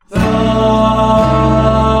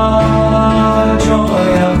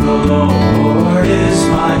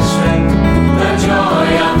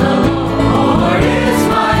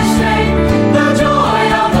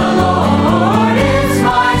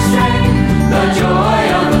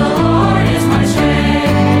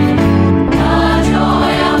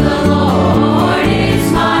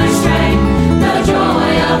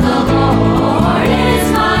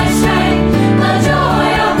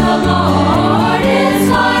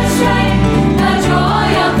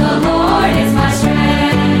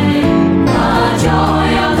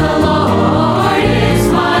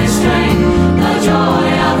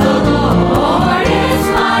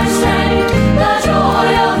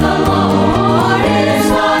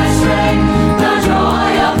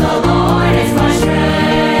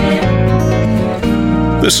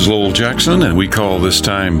This is Lowell Jackson, and we call this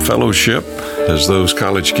time fellowship. As those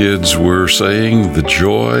college kids were saying, the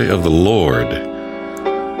joy of the Lord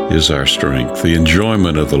is our strength, the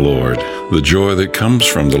enjoyment of the Lord, the joy that comes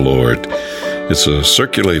from the Lord. It's a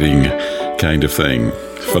circulating kind of thing,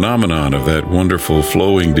 phenomenon of that wonderful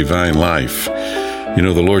flowing divine life. You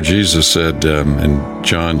know, the Lord Jesus said in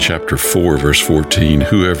John chapter 4, verse 14,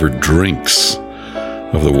 whoever drinks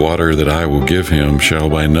of the water that I will give him shall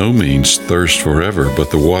by no means thirst forever,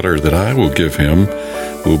 but the water that I will give him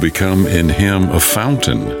will become in him a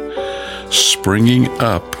fountain, springing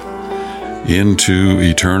up into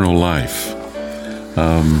eternal life.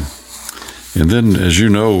 And then, as you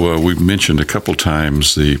know, we've mentioned a couple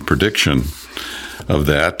times the prediction of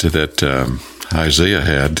that Isaiah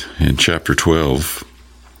had in chapter 12,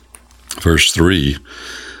 verse 3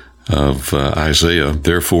 of Isaiah,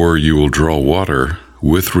 therefore you will draw water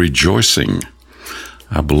with rejoicing.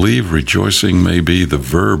 I believe rejoicing may be the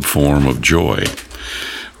verb form of joy.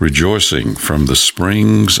 Rejoicing from the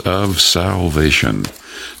springs of salvation.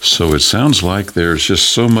 So it sounds like there's just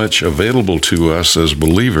so much available to us as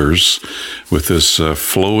believers with this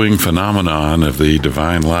flowing phenomenon of the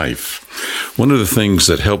divine life. One of the things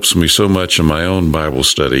that helps me so much in my own Bible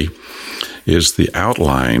study is the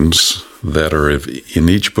outlines that are in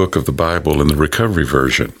each book of the Bible in the Recovery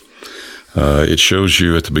Version. It shows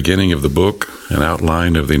you at the beginning of the book an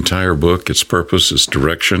outline of the entire book, its purpose, its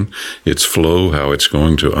direction, its flow, how it's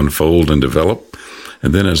going to unfold and develop.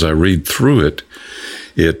 And then as I read through it,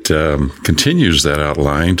 it continues that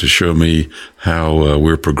outline to show me how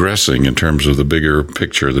we're progressing in terms of the bigger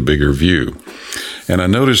picture, the bigger view. And I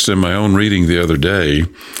noticed in my own reading the other day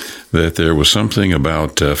that there was something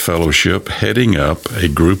about fellowship heading up a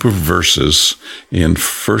group of verses in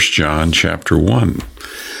 1 John chapter 1.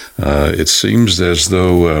 It seems as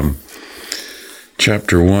though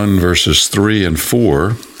chapter 1, verses 3 and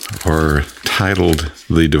 4 are titled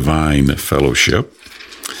The Divine Fellowship.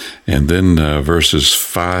 And then verses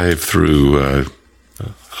 5 through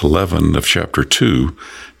 11 of chapter 2,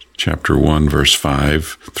 chapter 1, verse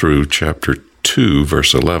 5 through chapter 2,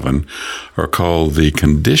 verse 11, are called the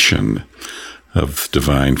condition of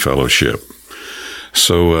divine fellowship.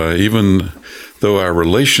 So even though our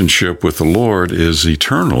relationship with the Lord is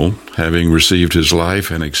eternal, having received his life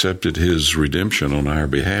and accepted his redemption on our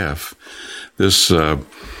behalf, this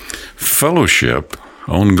fellowship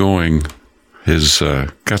ongoing has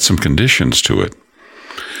got some conditions to it.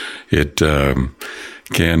 It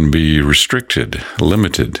can be restricted,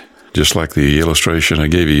 limited, just like the illustration I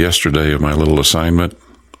gave you yesterday of my little assignment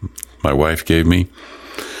my wife gave me.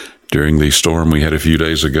 During the storm we had a few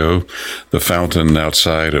days ago, the fountain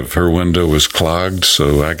outside of her window was clogged,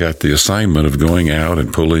 so I got the assignment of going out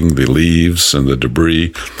and pulling the leaves and the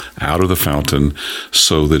debris out of the fountain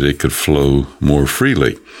so that it could flow more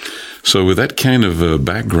freely. So with that kind of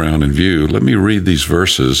background in view, let me read these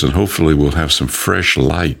verses, and hopefully we'll have some fresh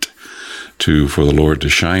light for the Lord to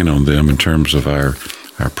shine on them in terms of our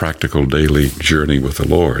practical daily journey with the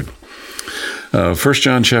Lord. 1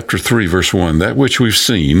 John chapter 3, verse 1, that which we've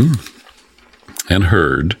seen and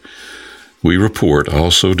heard, we report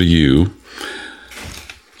also to you.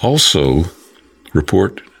 Also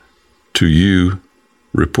report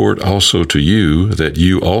also to you that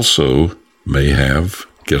you also may have,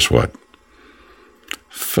 guess what?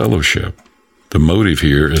 Fellowship. The motive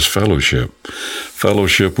here is fellowship.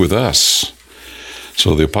 Fellowship with us.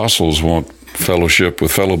 So the apostles want fellowship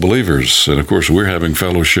with fellow believers. And of course, we're having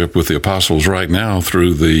fellowship with the apostles right now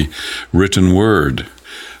through the written word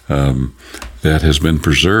that has been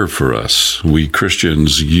preserved for us. We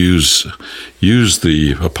Christians use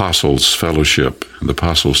the apostles' fellowship, the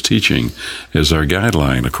apostles' teaching as our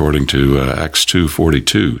guideline according to Acts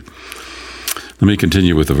 2:42. Let me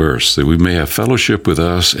continue with the verse, that we may have fellowship with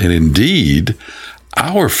us, and indeed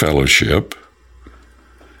our fellowship,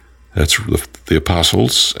 that's the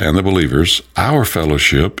apostles and the believers, our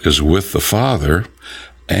fellowship is with the Father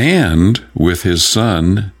and with his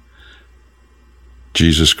Son,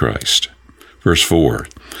 Jesus Christ. Verse 4,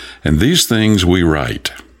 and these things we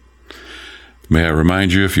write. May I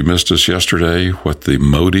remind you, if you missed us yesterday, what the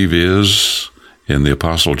motive is in the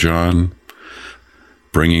Apostle John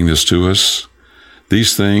bringing this to us?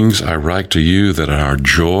 These things I write to you that our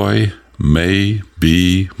joy may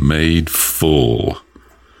be made full.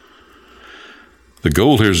 The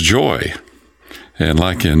goal here is joy. And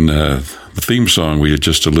like in the theme song we had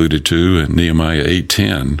just alluded to in Nehemiah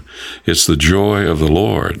 8:10, it's the joy of the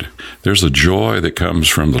Lord. There's a joy that comes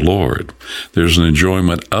from the Lord. There's an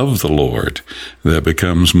enjoyment of the Lord that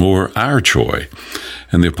becomes more our joy.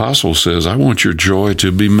 And the apostle says, I want your joy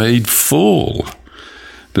to be made full.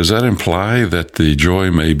 Does that imply that the joy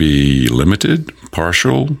may be limited,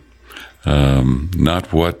 partial,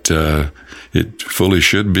 not what it fully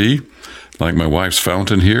should be? Like my wife's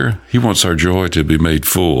fountain here, he wants our joy to be made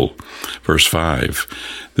full. Verse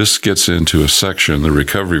 5. This gets into a section the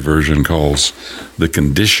Recovery Version calls the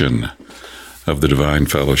condition of the divine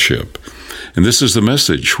fellowship. And this is the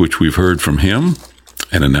message which we've heard from him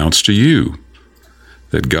and announced to you,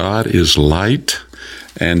 that God is light,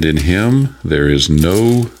 and in him there is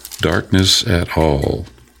no darkness at all.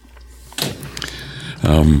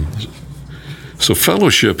 So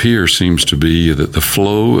fellowship here seems to be that the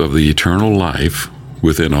flow of the eternal life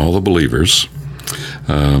within all the believers.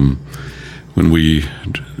 When we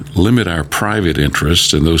limit our private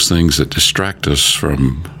interests and those things that distract us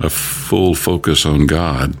from a full focus on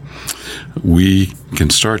God, we can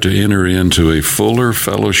start to enter into a fuller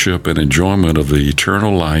fellowship and enjoyment of the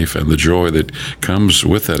eternal life and the joy that comes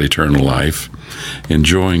with that eternal life,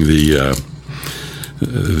 enjoying the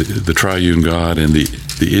triune God and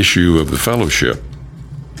the issue of the fellowship.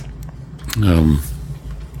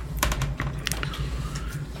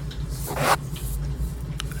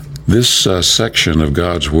 This section of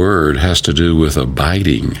God's Word has to do with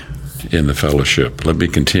abiding in the fellowship. Let me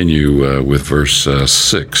continue with verse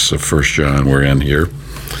 6 of 1 John we're in here.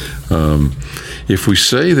 If we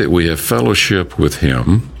say that we have fellowship with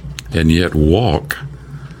him and yet walk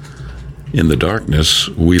in the darkness,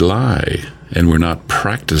 we lie, and we're not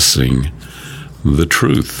practicing the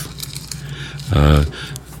truth.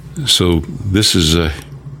 So this is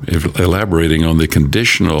elaborating on the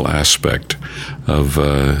conditional aspect of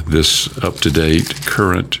this up-to-date,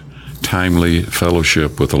 current, timely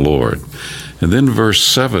fellowship with the Lord. And then verse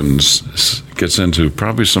 7 gets into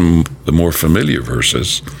probably some of the more familiar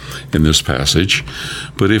verses in this passage.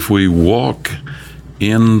 But if we walk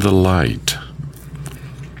in the light,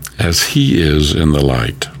 as he is in the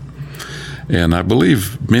light. And I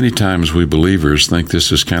believe many times we believers think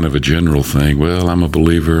this is kind of a general thing. Well, I'm a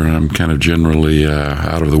believer, and I'm kind of generally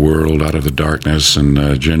out of the world, out of the darkness,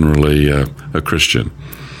 and generally a Christian.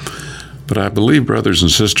 But I believe, brothers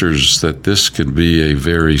and sisters, that this can be a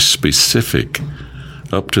very specific,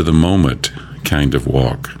 up-to-the-moment kind of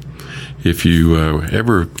walk. If you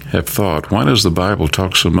ever have thought, why does the Bible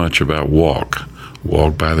talk so much about walk?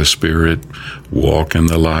 Walk by the Spirit, walk in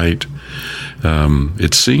the light.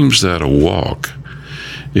 It seems that a walk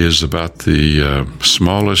is about the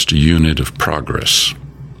smallest unit of progress.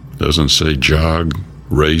 It doesn't say jog,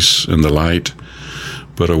 race in the light,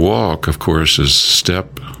 but a walk, of course, is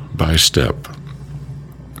step by step.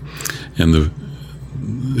 And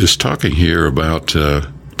is talking here about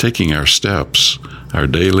taking our steps, our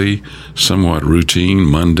daily, somewhat routine,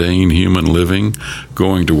 mundane human living,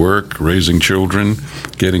 going to work, raising children,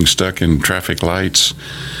 getting stuck in traffic lights,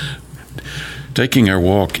 taking our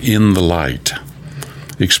walk in the light,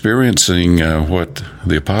 experiencing what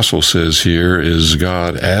the apostle says here is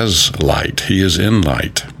God as light. He is in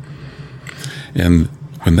light. And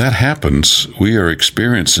when that happens, we are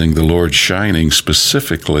experiencing the Lord shining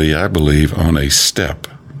specifically, I believe, on a step.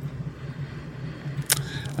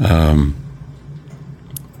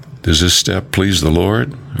 Does this step please the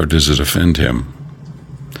Lord, or does it offend him?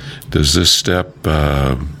 Does this step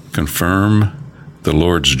confirm the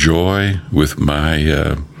Lord's joy with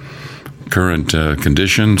my current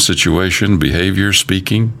condition, situation, behavior,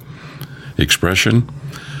 speaking, expression,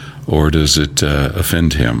 or does it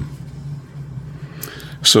offend him?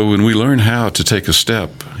 So when we learn how to take a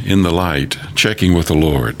step in the light, checking with the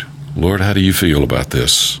Lord, Lord, how do you feel about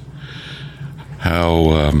this?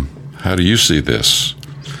 How do you see this?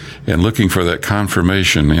 And looking for that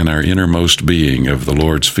confirmation in our innermost being of the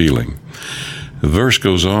Lord's feeling. The verse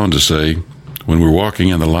goes on to say, when we're walking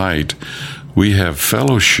in the light, we have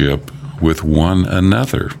fellowship with one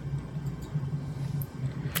another.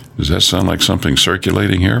 Does that sound like something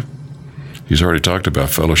circulating here? He's already talked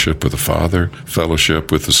about fellowship with the Father,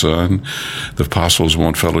 fellowship with the Son. The apostles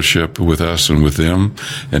want fellowship with us and with them,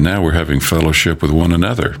 and now we're having fellowship with one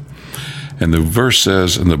another. And the verse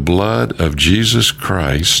says, "And the blood of Jesus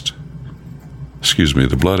Christ,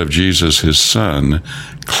 the blood of Jesus, his Son,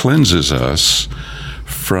 cleanses us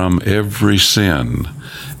from every sin."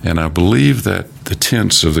 And I believe that the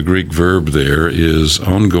tense of the Greek verb there is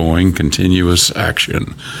ongoing, continuous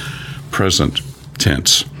action, present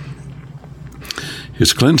tense.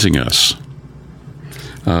 It's cleansing us.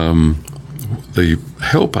 The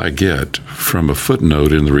help I get from a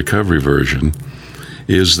footnote in the Recovery Version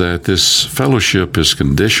is that this fellowship is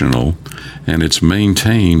conditional, and it's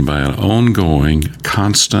maintained by an ongoing,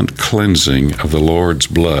 constant cleansing of the Lord's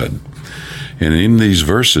blood. And in these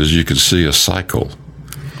verses, you can see a cycle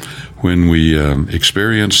When we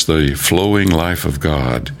experience the flowing life of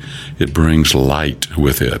God, it brings light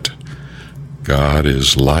with it. God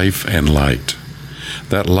is life and light.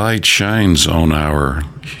 That light shines on our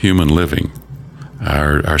human living,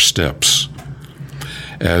 our steps.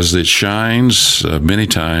 As it shines, many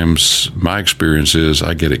times my experience is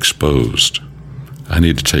I get exposed. I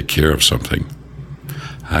need to take care of something.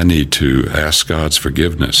 I need to ask God's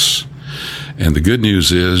forgiveness. And the good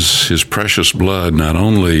news is His precious blood not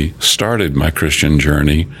only started my Christian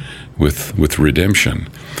journey with redemption,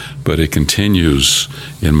 but it continues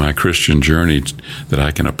in my Christian journey that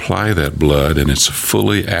I can apply that blood, and it's a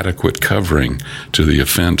fully adequate covering to the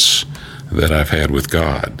offense that I've had with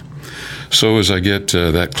God. So as I get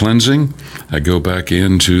that cleansing, I go back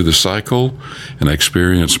into the cycle and I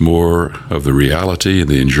experience more of the reality and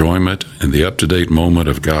the enjoyment and the up-to-date moment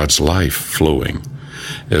of God's life flowing.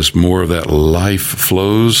 As more of that life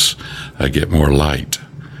flows, I get more light.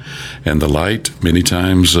 And the light, many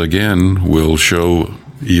times again, will show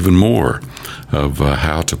even more of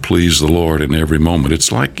how to please the Lord in every moment.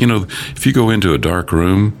 It's like, if you go into a dark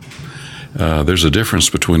room, there's a difference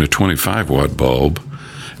between a 25-watt bulb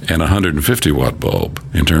and a 150-watt bulb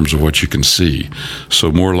in terms of what you can see.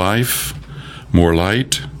 So more life, more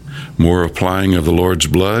light, more applying of the Lord's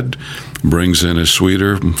blood brings in a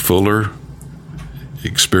sweeter, fuller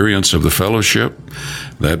experience of the fellowship.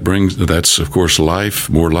 That's of course life,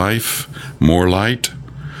 more light,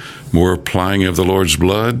 more applying of the Lord's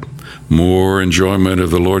blood, more enjoyment of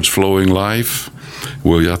the Lord's flowing life.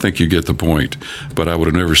 Well, I think you get the point. But I would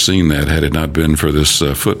have never seen that had it not been for this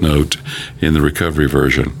footnote in the recovery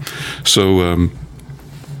version. So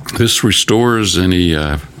this restores any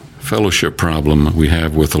fellowship problem we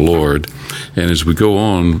have with the Lord. And as we go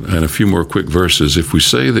on, and a few more quick verses, if we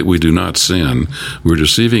say that we do not sin, we're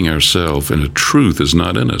deceiving ourselves, and the truth is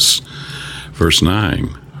not in us. Verse 9,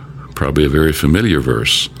 probably a very familiar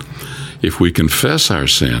verse. If we confess our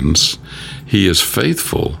sins, He is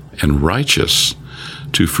faithful and righteous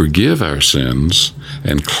to forgive our sins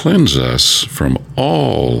and cleanse us from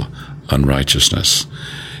all unrighteousness.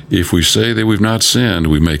 If we say that we've not sinned,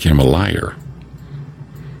 we make Him a liar,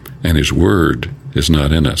 and His word is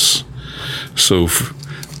not in us. So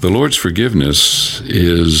the Lord's forgiveness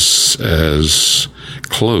is as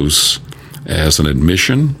close as an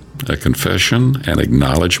admission, a confession, an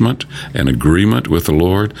acknowledgement, an agreement with the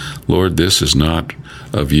Lord. Lord, this is not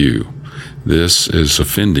of you. This is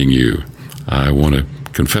offending you. I want to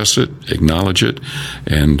confess it, acknowledge it,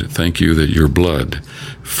 and thank you that your blood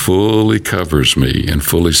fully covers me and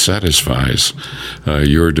fully satisfies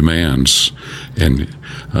your demands and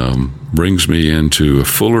brings me into a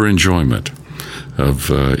fuller enjoyment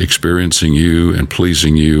of experiencing you and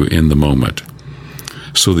pleasing you in the moment.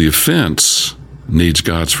 So the offense needs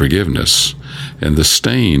God's forgiveness, and the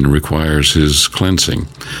stain requires His cleansing,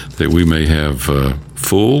 that we may have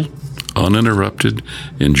full, uninterrupted,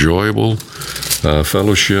 enjoyable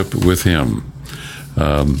fellowship with Him.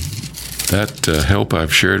 That help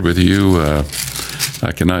I've shared with you,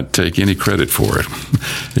 I cannot take any credit for it.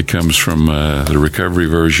 It comes from the recovery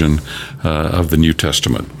version of the New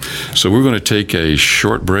Testament. So we're going to take a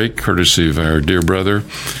short break, courtesy of our dear brother,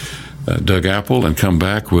 Doug Apple, and come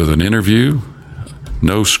back with an interview.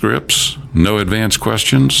 No scripts, no advanced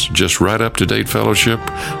questions, just right up-to-date fellowship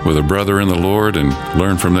with a brother in the Lord and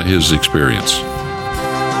learn from his experience.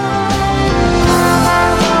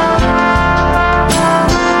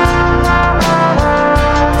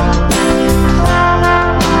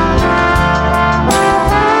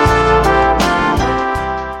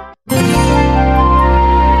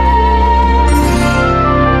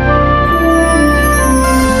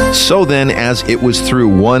 So then, as it was through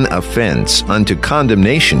one offense unto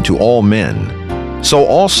condemnation to all men, so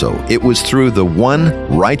also it was through the one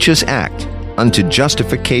righteous act unto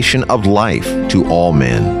justification of life to all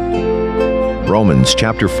men. Romans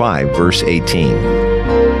chapter 5, verse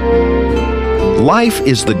 18. Life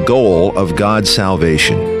is the goal of God's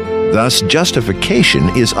salvation. Thus, justification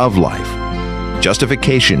is of life.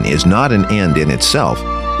 Justification is not an end in itself.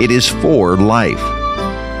 It is for life.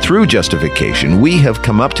 Through justification, we have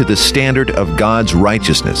come up to the standard of God's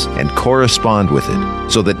righteousness and correspond with it,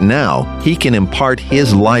 so that now He can impart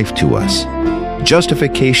His life to us.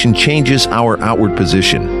 Justification changes our outward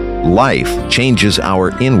position. Life changes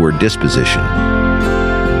our inward disposition.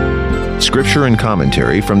 Scripture and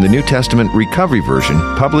commentary from the New Testament Recovery Version,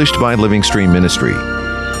 published by Living Stream Ministry.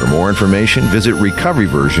 For more information, visit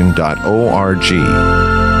recoveryversion.org.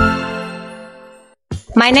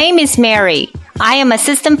 My name is Mary. I am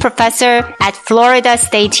assistant professor at Florida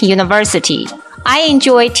State University. I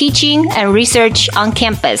enjoy teaching and research on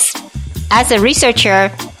campus. As a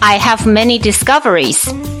researcher, I have many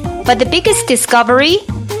discoveries. But the biggest discovery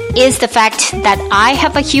is the fact that I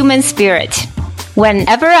have a human spirit.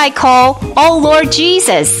 Whenever I call, "Oh Lord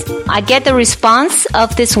Jesus," I get the response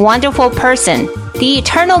of this wonderful person, the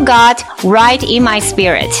eternal God, right in my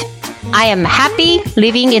spirit. I am happy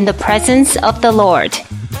living in the presence of the Lord.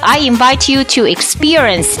 I invite you to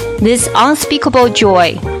experience this unspeakable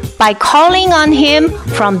joy by calling on Him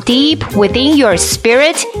from deep within your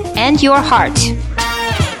spirit and your heart.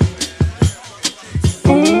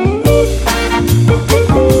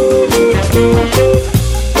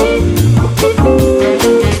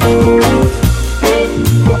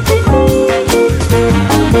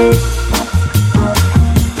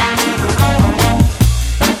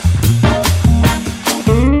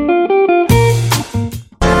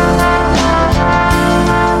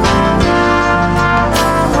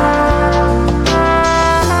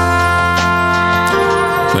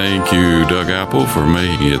 For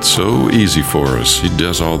making it so easy for us. He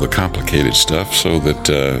does all the complicated stuff so that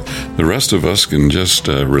the rest of us can just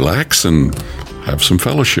relax and have some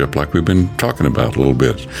fellowship like we've been talking about a little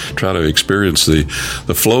bit. Try to experience the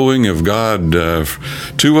flowing of God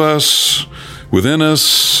to us, within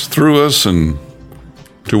us, through us, and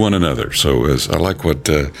to one another. So as I like what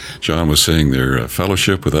John was saying there,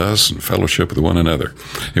 fellowship with us and fellowship with one another.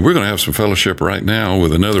 And we're going to have some fellowship right now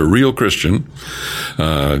with another real Christian.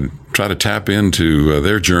 Try to tap into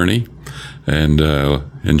their journey and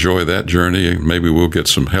enjoy that journey. Maybe we'll get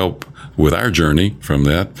some help with our journey from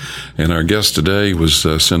that. And our guest today was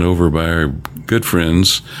sent over by our good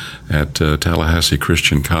friends at Tallahassee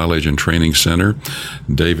Christian College and Training Center,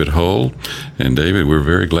 David Hull. And David, we're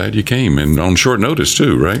very glad you came, and on short notice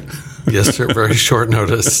too, right? Yes, sir. Very short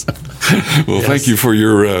notice. Well, yes. Thank you for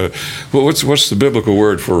your. What's the biblical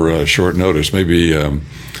word for short notice? Maybe.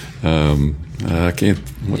 I can't.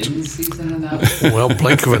 Well,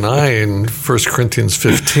 blink of an eye in 1 Corinthians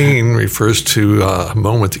 15 refers to a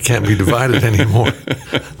moment that can't be divided anymore.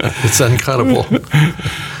 It's uncuttable.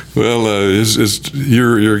 Well,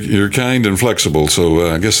 you're kind and flexible,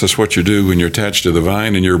 so I guess that's what you do when you're attached to the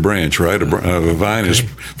vine and you're a branch, right? A vine is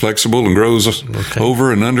flexible and grows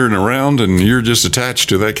over and under and around, and you're just attached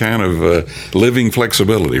to that kind of living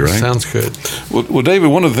flexibility, right? Sounds good. Well, David,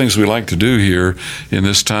 one of the things we like to do here in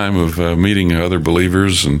this time of meeting other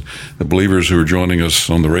believers and the believers who are joining us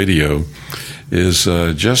on the radio is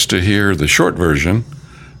just to hear the short version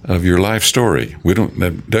of your life story.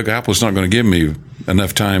 Doug Apple's not going to give me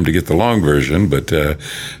enough time to get the long version, but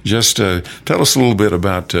just tell us a little bit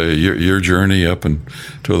about your journey up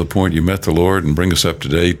until the point you met the Lord, and bring us up to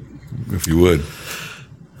date, if you would.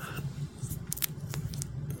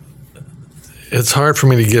 It's hard for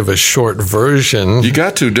me to give a short version. You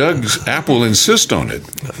got to. Doug Apple insists on it.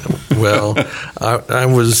 Well, I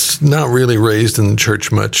was not really raised in the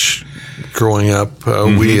church much growing up.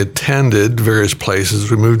 We attended various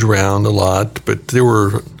places. We moved around a lot, but there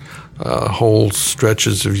were whole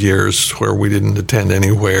stretches of years where we didn't attend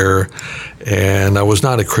anywhere. And I was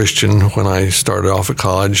not a Christian when I started off at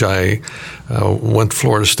college. I went to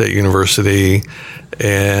Florida State University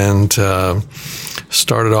and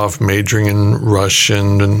started off majoring in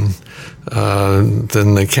Russian, and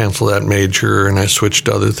then they canceled that major and I switched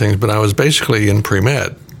to other things. But I was basically in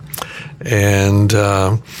pre-med. And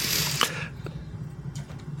I'm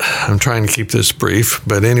trying to keep this brief,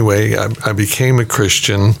 but anyway, I became a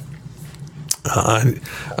Christian. I'd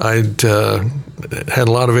had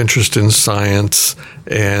a lot of interest in science,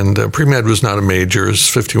 and pre-med was not a major. It was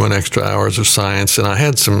 51 extra hours of science, and I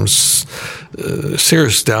had some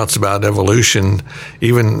serious doubts about evolution,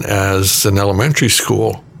 even as an elementary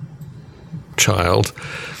school child.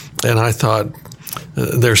 And I thought,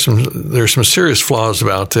 there's some serious flaws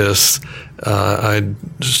about this. I'd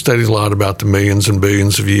studied a lot about the millions and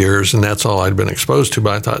billions of years, and that's all I'd been exposed to.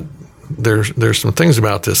 But I thought there's some things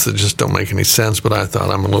about this that just don't make any sense. But I thought,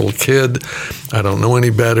 I'm a little kid. I don't know any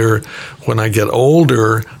better. When I get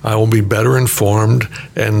older, I will be better informed,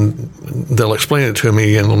 and they'll explain it to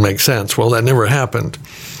me, and it'll make sense. Well, that never happened.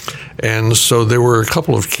 And so there were a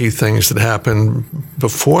couple of key things that happened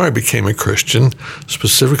before I became a Christian,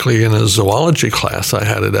 specifically in a zoology class I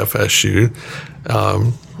had at FSU.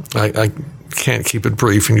 I can't keep it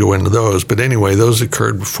brief and go into those, but anyway, those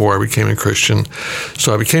occurred before I became a Christian.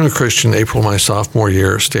 So I became a Christian April of my sophomore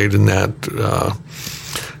year, stayed in that,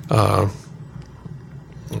 I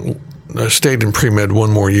stayed in pre-med one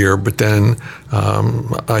more year, but then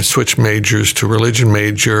I switched majors to religion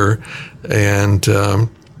major, and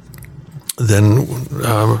then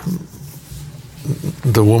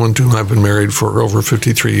the woman to whom I've been married for over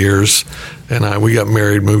 53 years, and we got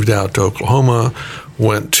married, moved out to Oklahoma,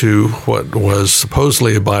 went to what was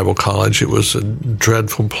supposedly a Bible college. It was a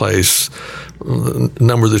dreadful place. A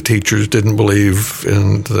number of the teachers didn't believe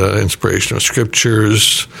in the inspiration of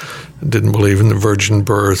Scriptures, didn't believe in the virgin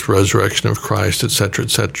birth, resurrection of Christ, et cetera, et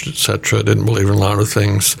cetera, et cetera. Didn't believe in a lot of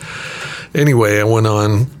things. Anyway, I went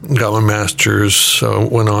on, got my master's,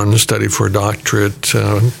 went on to study for a doctorate.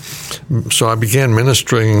 So I began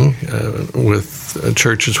ministering with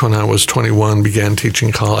churches when I was 21, began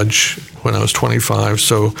teaching college when I was 25.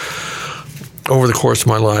 So over the course of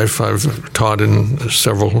my life, I've taught in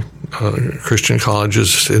several Christian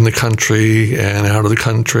colleges in the country and out of the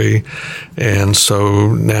country. And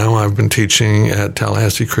so now I've been teaching at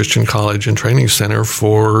Tallahassee Christian College and Training Center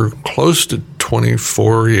for close to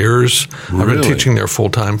 24 years. Really? I've been teaching there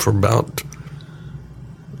full-time for about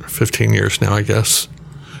 15 years now, I guess.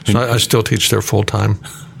 So I still teach there full-time.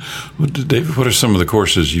 Well, David, what are some of the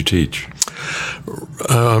courses you teach?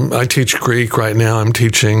 I teach Greek right now. I'm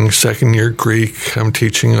teaching second-year Greek. I'm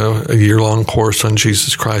teaching a year-long course on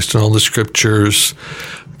Jesus Christ and all the Scriptures,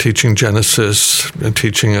 teaching Genesis, and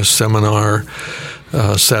teaching a seminar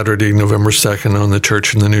Saturday, November 2nd on the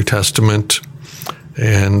Church in the New Testament.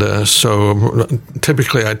 And so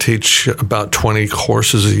typically I teach about 20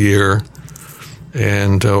 courses a year.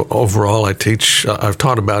 And overall, I've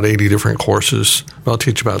taught about 80 different courses. I'll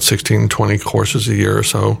teach about 16, 20 courses a year or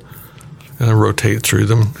so, and I rotate through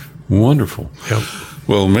them. Wonderful. Yep.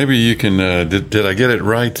 Well, maybe you can, did I get it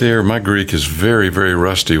right there? My Greek is very, very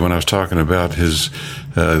rusty when I was talking about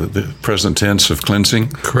the present tense of cleansing.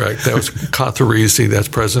 Correct. That was katharisi. That's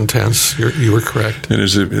present tense. You were correct. And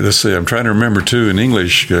let's see, I'm trying to remember, too, in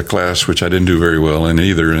English class, which I didn't do very well in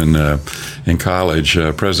either in college,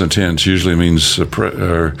 present tense usually means,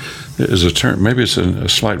 is a term, maybe it's a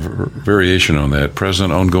slight variation on that,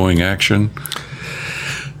 present ongoing action.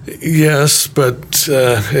 Yes, but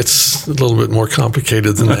it's a little bit more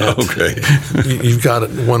complicated than that. Okay. You've got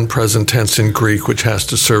one present tense in Greek which has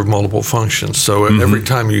to serve multiple functions. So every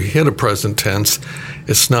time you hit a present tense,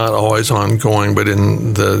 it's not always ongoing, but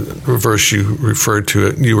in the verse you referred to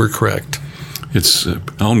it, you were correct. It's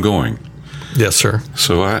ongoing. Yes, sir.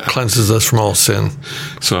 So cleanses us from all sin.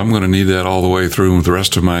 So I'm going to need that all the way through the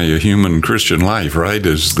rest of my human Christian life, right?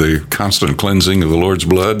 Is the constant cleansing of the Lord's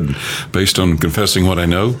blood based on confessing what I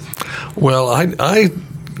know? Well, I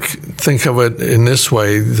think of it in this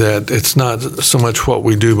way, that it's not so much what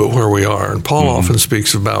we do, but where we are. And Paul often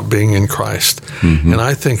speaks about being in Christ. And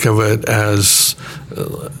I think of it as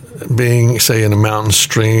being, say, in a mountain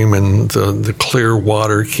stream, and the clear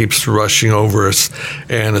water keeps rushing over us,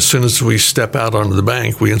 and as soon as we step out onto the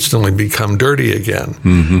bank, we instantly become dirty again.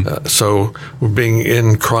 So being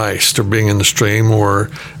in Christ, or being in the stream,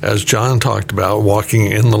 or as John talked about, walking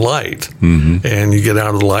in the light, and you get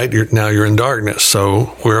out of the light, now you're in darkness.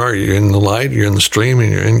 So where are you? In the light, you're in the stream,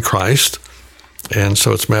 and you're in Christ. And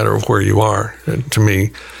so it's a matter of where you are. To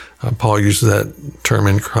me, Paul uses that term,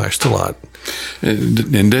 in Christ, a lot.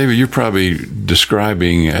 And David, you're probably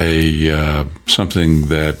describing something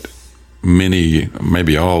that many,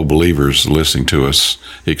 maybe all believers listening to us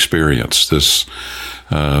experience, this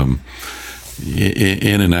in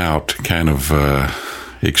and out kind of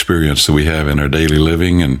experience that we have in our daily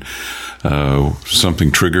living, and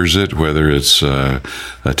something triggers it, whether it's a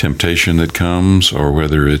temptation that comes, or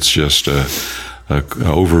whether it's just a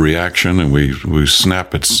overreaction and we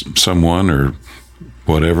snap at someone or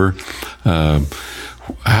whatever.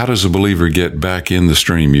 How does a believer get back in the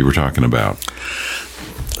stream you were talking about?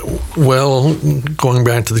 Well, going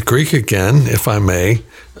back to the Greek again, if I may,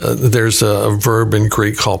 there's a verb in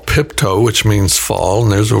Greek called pipto, which means fall,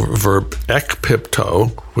 and there's a verb ekpipto,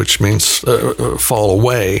 which means fall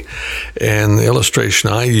away. And the illustration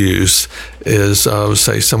I use is,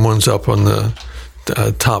 say someone's up on the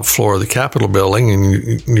top floor of the Capitol building,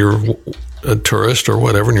 and you're a tourist or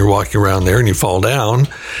whatever, and you're walking around there and you fall down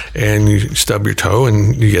and you stub your toe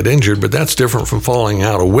and you get injured. But that's different from falling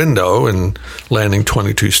out a window and landing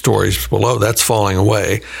 22 stories below. That's falling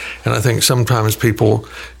away. And I think sometimes people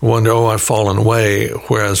wonder, I've fallen away,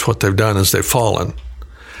 whereas what they've done is they've fallen.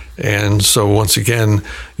 And so once again,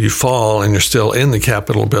 you fall and you're still in the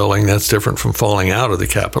Capitol building. That's different from falling out of the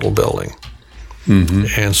Capitol building.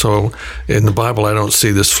 And so in the Bible, I don't see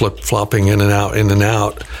this flip-flopping in and out.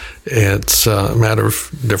 It's a matter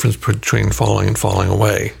of difference between falling and falling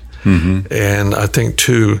away. And I think,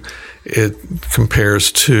 too, it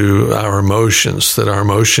compares to our emotions, that our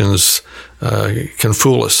emotions can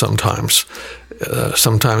fool us sometimes.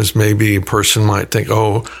 Sometimes maybe a person might think,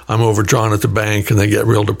 I'm overdrawn at the bank, and they get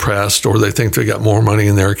real depressed, or they think they got more money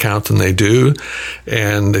in their account than they do,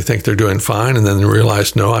 and they think they're doing fine, and then they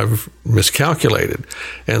realize, no, I've miscalculated.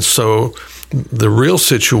 And so the real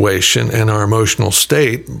situation and our emotional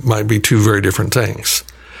state might be two very different things.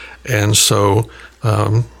 And so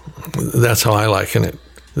that's how I liken it,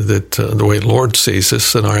 that the way the Lord sees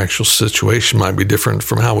us and our actual situation might be different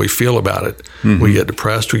from how we feel about it. Mm-hmm. We get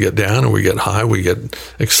depressed, we get down, or we get high, we get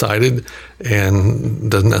excited, and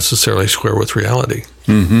doesn't necessarily square with reality.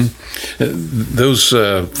 Mm-hmm. Those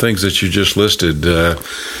things that you just listed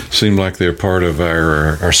seem like they're part of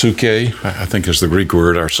our psyche, I think is the Greek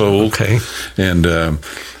word, our soul. Okay. And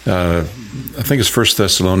I think it's 1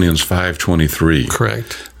 Thessalonians 5:23.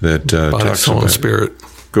 Correct. That body, talks soul, about, and spirit.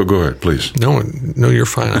 Go ahead, please. No, you're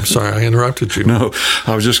fine. I'm sorry, I interrupted you. No,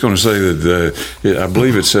 I was just going to say that I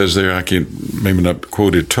believe it says there, I can maybe not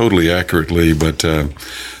quote it totally accurately, but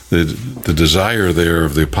the desire there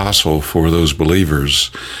of the apostle for those believers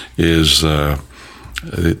is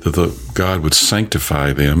God would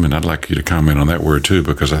sanctify them, and I'd like you to comment on that word too,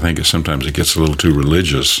 because I think sometimes it gets a little too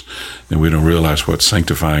religious, and we don't realize what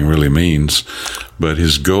sanctifying really means. But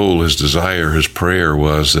his goal, his desire, his prayer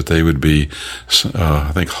was that they would be,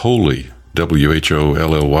 I think, holy.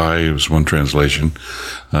 WHOLLY was one translation.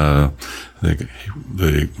 They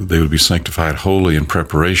would be sanctified holy in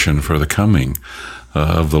preparation for the coming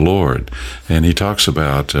of the Lord. And he talks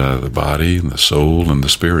about the body and the soul and the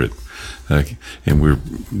spirit. And we're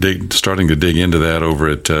starting to dig into that over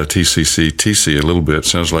at TCC a little bit.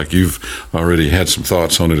 Sounds like you've already had some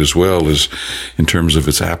thoughts on it as well, as in terms of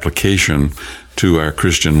its application to our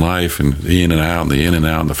Christian life, and the in and out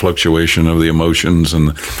and the fluctuation of the emotions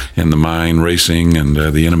and the mind racing, and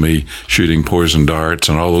the enemy shooting poison darts,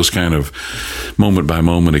 and all those kind of moment by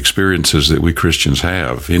moment experiences that we Christians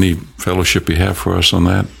have. Any fellowship you have for us on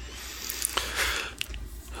that?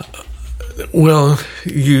 Well,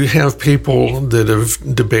 you have people that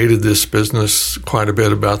have debated this business quite a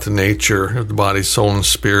bit about the nature of the body, soul, and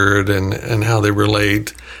spirit, and how they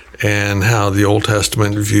relate, and how the Old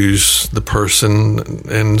Testament views the person,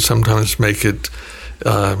 and sometimes make it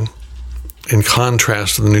in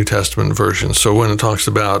contrast to the New Testament version. So when it talks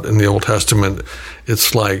about in the Old Testament,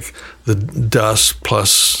 it's like the dust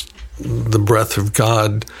plus the breath of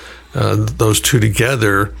God, those two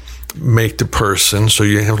together make the person. So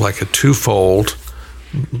you have like a twofold,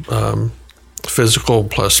 physical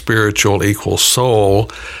plus spiritual equals soul,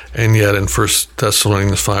 and yet in 1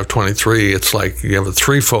 Thessalonians 5:23, it's like you have a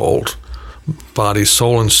threefold, body,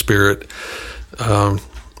 soul, and spirit.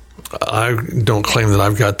 I don't claim that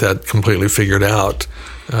I've got that completely figured out.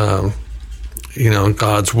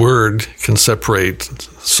 God's word can separate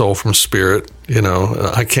soul from spirit.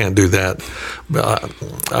 I can't do that. But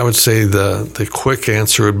I would say the quick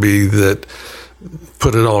answer would be that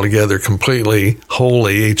put it all together completely,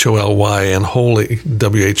 holy, H-O-L-Y, and holy,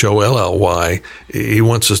 W-H-O-L-L-Y. He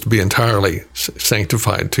wants us to be entirely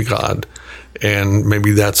sanctified to God. And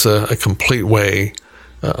maybe that's a complete way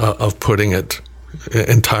of putting it,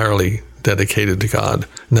 entirely dedicated to God.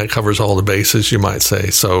 And that covers all the bases, you might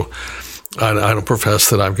say. So I don't profess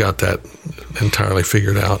that I've got that entirely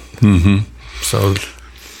figured out. Mm-hmm. So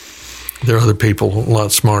there are other people a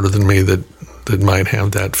lot smarter than me that might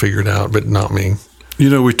have that figured out, but not me.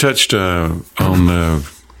 We touched on the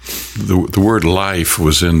word life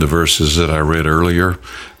was in the verses that I read earlier,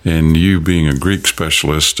 and you being a Greek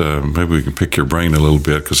specialist, maybe we can pick your brain a little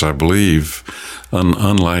bit, because I believe,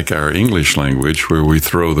 unlike our English language, where we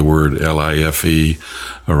throw the word L-I-F-E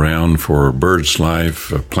around for a bird's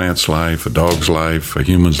life, a plant's life, a dog's life, a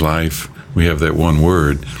human's life, we have that one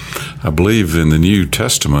word. I believe in the New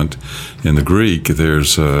Testament, in the Greek,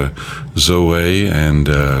 there's zoe and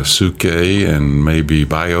psyche and maybe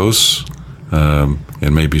bios,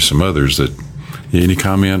 and maybe some others. Any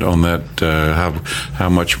comment on that, how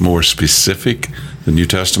much more specific the New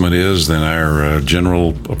Testament is than our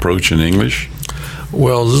general approach in English?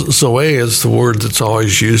 Well, zoe is the word that's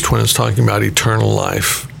always used when it's talking about eternal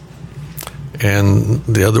life. And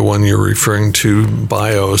the other one you're referring to,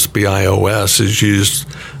 bios, B-I-O-S, is used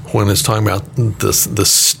when it's talking about the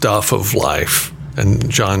stuff of life. And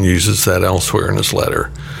John uses that elsewhere in his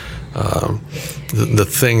letter. The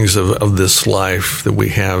things of this life that we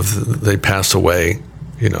have, they pass away,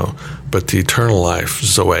 but the eternal life,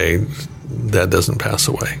 zoe, that doesn't pass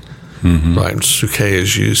away. Mm-hmm. Right? Psyche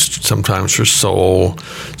is used sometimes for soul,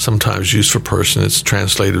 sometimes used for person. It's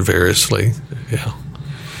translated variously. Yeah.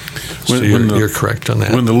 So you're correct on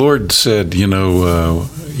that. When the Lord said, you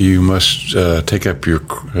must take up you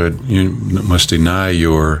must deny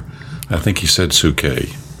your, I think he said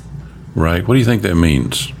psyche, right? What do you think that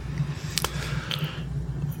means?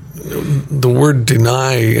 The word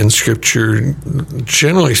deny in Scripture,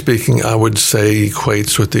 generally speaking, I would say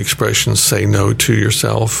equates with the expression say no to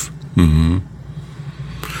yourself. Mm-hmm.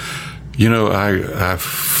 I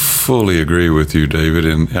fully agree with you, David.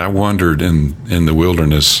 And I wandered in the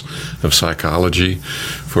wilderness of psychology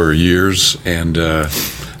for years, and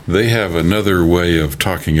they have another way of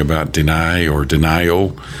talking about deny or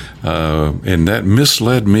denial, and that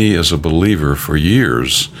misled me as a believer for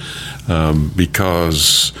years,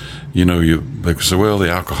 because they say, well, the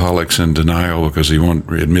alcoholic's in denial because he won't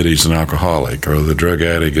admit he's an alcoholic, or the drug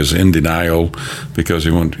addict is in denial because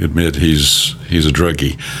he won't admit he's a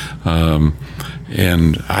druggie.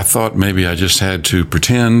 And I thought maybe I just had to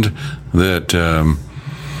pretend that I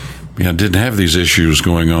didn't have these issues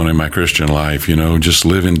going on in my Christian life, just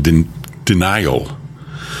live in denial.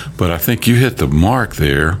 But I think you hit the mark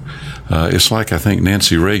there. It's like I think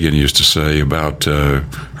Nancy Reagan used to say about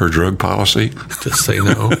her drug policy. Just say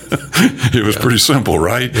no. It was pretty simple,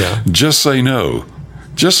 right? Yeah. Just say no.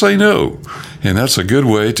 Just say no. And that's a good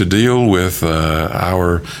way to deal with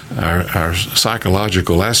our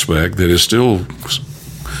psychological aspect that is still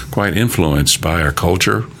quite influenced by our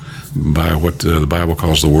culture, by what the Bible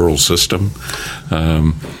calls the world system. Our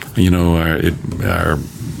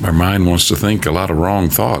mind wants to think a lot of wrong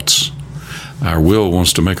thoughts. Our will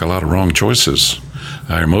wants to make a lot of wrong choices.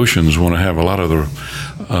 Our emotions want to have a lot of the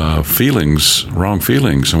wrong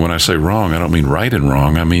feelings. And when I say wrong, I don't mean right and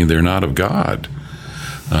wrong. I mean they're not of God.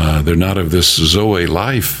 They're not of this Zoe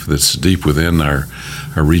life that's deep within our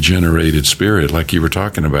regenerated spirit, like you were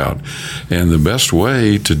talking about. And the best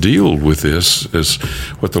way to deal with this is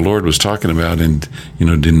what the Lord was talking about, and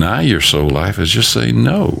deny your soul life, is just say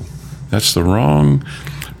no. That's the wrong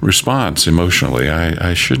response emotionally.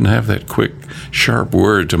 I shouldn't have that quick, sharp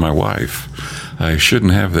word to my wife. I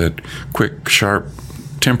shouldn't have that quick, sharp,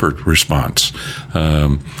 tempered response.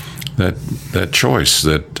 That choice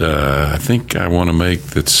that I think I want to make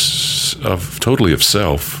that's totally of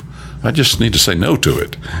self, I just need to say no to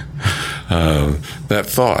it. That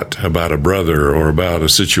thought about a brother or about a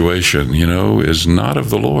situation, is not of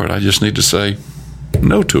the Lord. I just need to say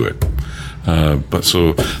no to it. But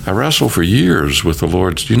so I wrestle for years with the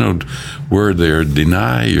Lord's, word there: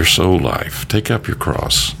 deny your soul life, take up your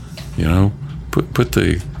cross, put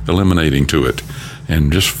the eliminating to it,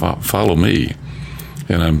 and just follow me.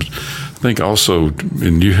 And I think also,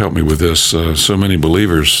 and you help me with this, so many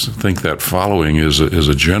believers think that following is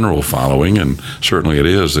a general following, and certainly it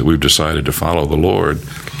is, that we've decided to follow the Lord.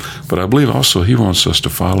 But I believe also He wants us to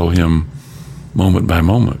follow Him moment by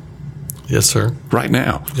moment. Yes, sir. Right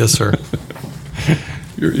now. Yes, sir.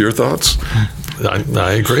 Your thoughts?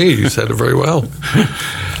 I agree. You said it very well.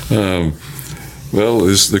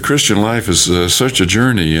 The Christian life is such a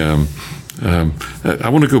journey. I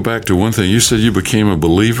want to go back to one thing. You said you became a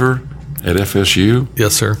believer at FSU?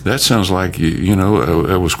 Yes, sir. That sounds like,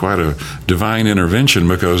 it was quite a divine intervention,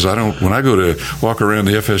 because when I go to walk around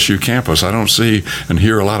the FSU campus, I don't see and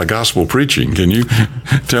hear a lot of gospel preaching. Can you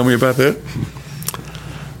tell me about that?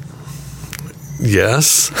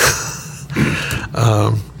 Yes.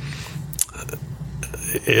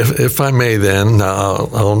 If I may, then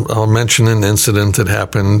I'll mention an incident that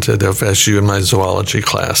happened at FSU in my zoology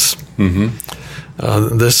class. Mm-hmm.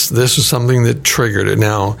 This is something that triggered it.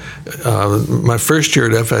 Now, my first year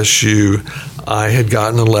at FSU, I had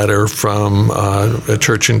gotten a letter from a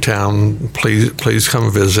church in town. Please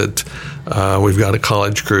come visit. We've got a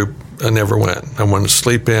college group. I never went. I wanted to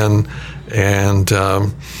sleep in, and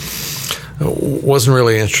wasn't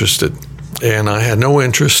really interested. And I had no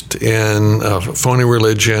interest in phony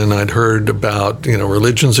religion. I'd heard about,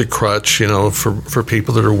 religion's a crutch, for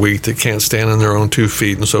people that are weak, that can't stand on their own 2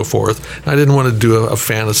 feet and so forth. I didn't want to do a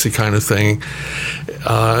fantasy kind of thing.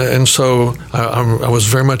 And so I was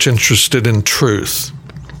very much interested in truth.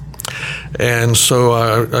 And so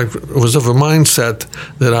I was of a mindset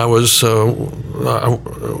that I was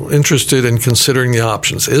interested in considering the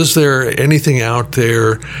options. Is there anything out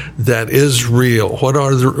there that is real? What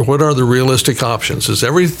are the realistic options? Is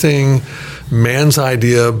everything man's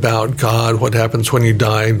idea about God, what happens when you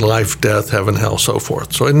die, life, death, heaven, hell, so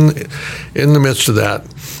forth? So in the midst of that,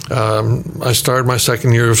 I started my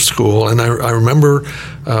second year of school, and I remember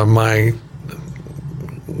my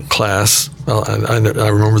class. Well, I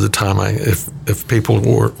remember the time. If people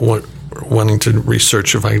were wanting to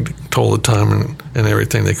research, if I told the time and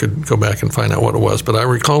everything, they could go back and find out what it was. But I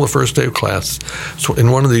recall the first day of class. So in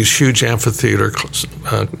one of these huge amphitheater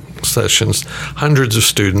sessions, hundreds of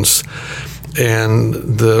students,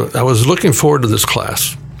 and I was looking forward to this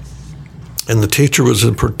class. And the teacher was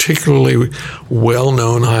a particularly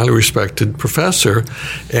well-known, highly respected professor.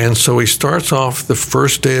 And so he starts off the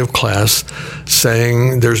first day of class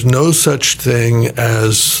saying there's no such thing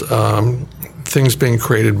as things being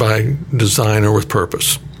created by design or with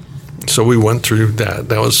purpose. So we went through that.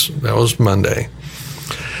 That was Monday.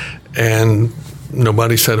 And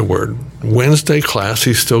nobody said a word. Wednesday class,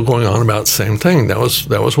 he's still going on about the same thing. That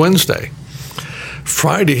was Wednesday.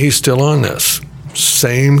 Friday, he's still on this.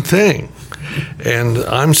 Same thing. And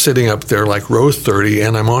I'm sitting up there like row 30,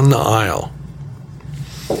 and I'm on the aisle.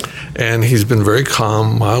 And he's been very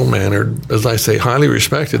calm, mild-mannered, as I say, highly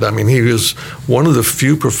respected. I mean, he was one of the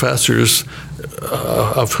few professors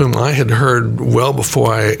of whom I had heard well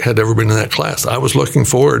before I had ever been in that class. I was looking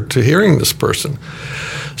forward to hearing this person.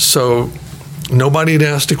 So nobody had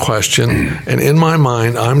asked a question, and in my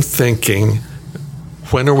mind, I'm thinking,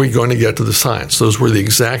 when are we going to get to the science? Those were the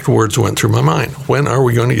exact words that went through my mind. When are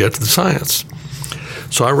we going to get to the science?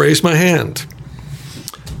 So I raised my hand,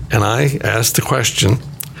 and I asked the question.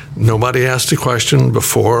 Nobody asked a question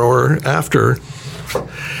before or after.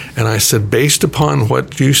 And I said, based upon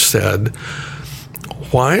what you said,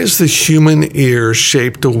 why is the human ear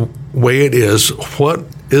shaped the way it is? What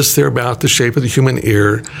is there about the shape of the human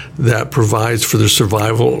ear that provides for the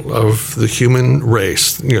survival of the human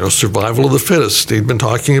race? You know, survival of the fittest. He'd been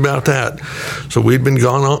talking about that. So we had been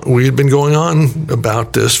going on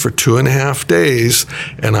about this for 2.5 days,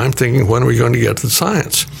 and I'm thinking, when are we going to get to the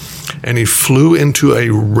science? And he flew into a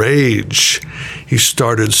rage. He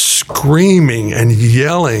started screaming and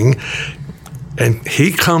yelling, and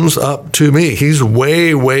he comes up to me. He's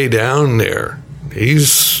way, way down there.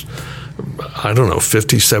 He's, I don't know,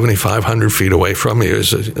 50, 75, 100 feet away from me. It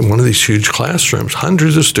was one of these huge classrooms,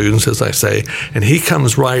 hundreds of students, as I say, and he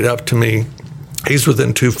comes right up to me. He's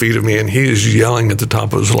within 2 feet of me, and he is yelling at the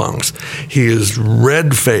top of his lungs. He is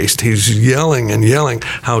red-faced. He's yelling and yelling.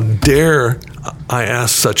 How dare I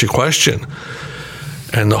ask such a question?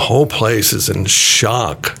 And the whole place is in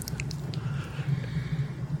shock.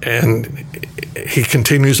 And he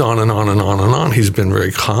continues on and on and on and on. He's been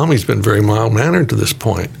very calm. He's been very mild-mannered to this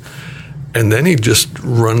point. And then he just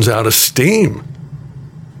runs out of steam.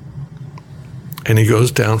 And he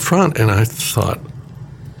goes down front, and I thought,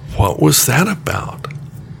 what was that about?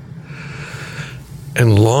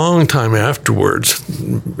 And long time afterwards,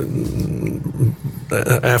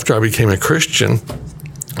 after I became a Christian,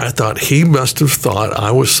 I thought he must have thought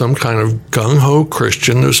I was some kind of gung-ho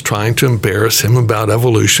Christian that was trying to embarrass him about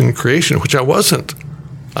evolution and creation, which I wasn't.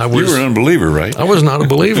 You were an unbeliever, right? I was not a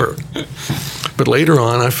believer. But later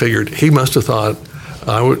on, I figured he must have thought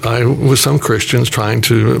I was some Christians trying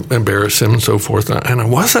to embarrass him and so forth, and I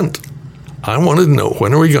wasn't. I wanted to know,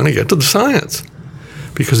 when are we going to get to the science?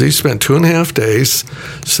 Because he spent 2.5 days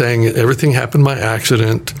saying everything happened by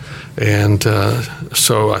accident. And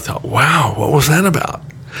so I thought, wow, what was that about?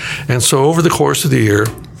 And so over the course of the year,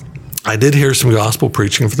 I did hear some gospel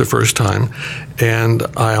preaching for the first time, and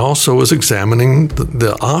I also was examining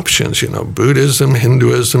the options, Buddhism,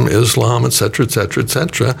 Hinduism, Islam, et cetera,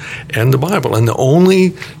 and the Bible. And the only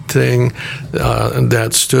thing that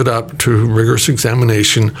stood up to rigorous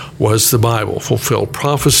examination was the Bible, fulfilled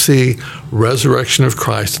prophecy, resurrection of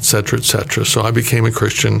Christ, et cetera, et cetera. So I became a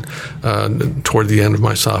Christian toward the end of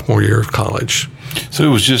my sophomore year of college. So it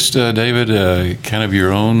was just, David, kind of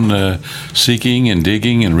your own seeking and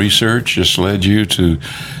digging and research just led you to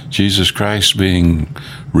Jesus Christ being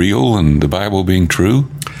real and the Bible being true?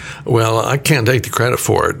 Well, I can't take the credit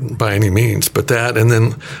for it by any means, but that, and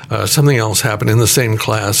then something else happened in the same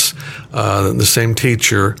class. The same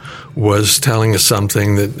teacher was telling us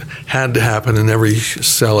something that had to happen in every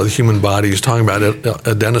cell of the human body. He was talking about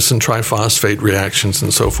adenosine triphosphate reactions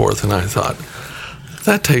and so forth, and I thought,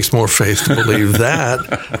 that takes more faith to believe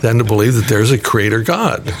that than to believe that there's a creator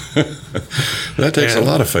God. That takes a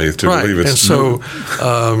lot of faith to believe it's and so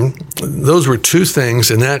those were two things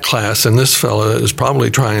in that class, and this fellow is probably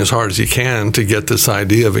trying as hard as he can to get this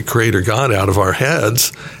idea of a creator God out of our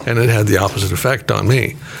heads, and it had the opposite effect on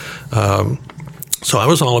me. So I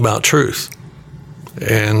was all about truth.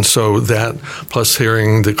 And so that, plus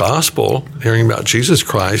hearing the gospel, hearing about Jesus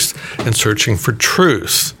Christ, and searching for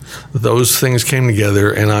truth, those things came together,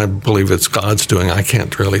 and I believe it's God's doing. I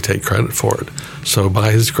can't really take credit for it. So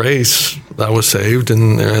by His grace, I was saved,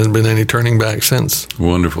 and there hasn't been any turning back since.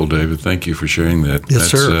 Wonderful, David. Thank you for sharing that. Yes,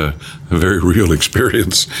 sir. That's a very real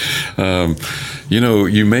experience.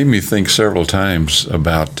 You made me think several times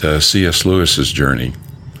about C.S. Lewis's journey,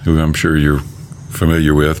 who I'm sure you're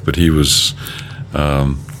familiar with, but he was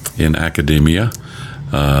in academia,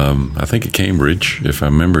 I think at Cambridge, if I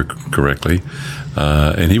remember correctly,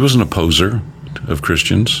 and he was an opposer of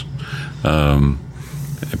Christians,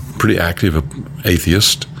 pretty active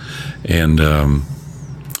atheist, and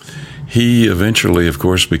he eventually, of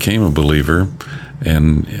course, became a believer,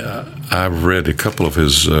 and I've read a couple of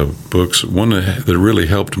his books. One that really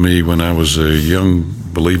helped me when I was a young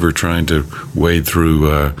believer trying to wade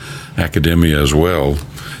through academia as well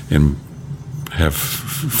and have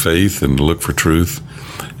faith and look for truth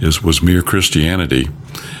was Mere Christianity.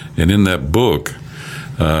 And in that book,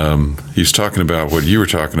 he's talking about what you were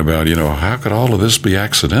talking about. How could all of this be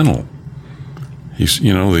accidental? He's,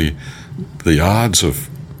 the odds of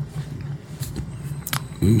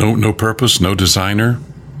no purpose, no designer,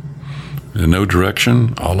 and no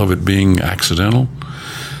direction, all of it being accidental.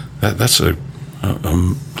 It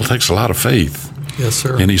takes a lot of faith. Yes,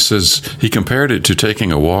 sir. And he says he compared it to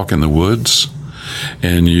taking a walk in the woods,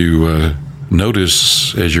 and you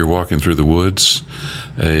notice as you're walking through the woods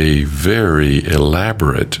a very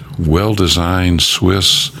elaborate, well-designed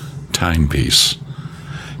Swiss timepiece.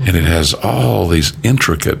 And it has all these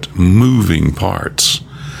intricate, moving parts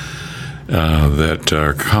that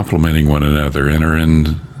are complementing one another and are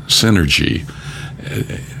in synergy,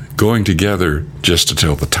 going together just to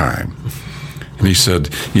tell the time. And he said,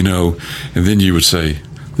 and then you would say,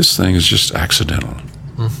 this thing is just accidental.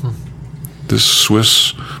 Mm-hmm. This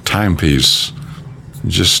Swiss timepiece,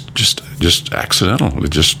 just accidental. It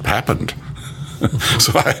just happened.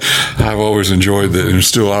 So I've always enjoyed that, and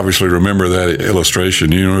still obviously remember that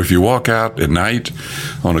illustration. If you walk out at night,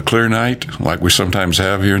 on a clear night, like we sometimes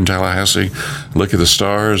have here in Tallahassee, look at the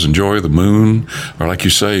stars, enjoy the moon, or like you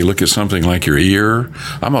say, look at something like your ear.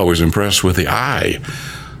 I'm always impressed with the eye,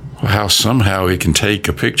 how somehow it can take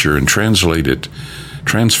a picture and transfer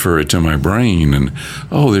it to my brain. And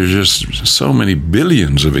there's just so many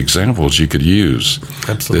billions of examples you could use.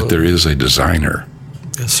 Absolutely. That there is a designer.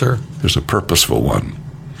 Yes, sir. There's a purposeful one.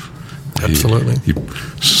 Absolutely.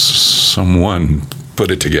 Someone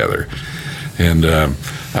put it together. And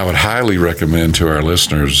I would highly recommend to our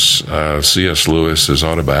listeners C.S. Lewis's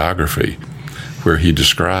autobiography, where he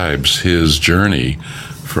describes his journey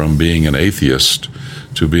from being an atheist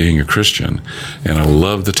to being a Christian. And I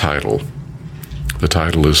love the title. The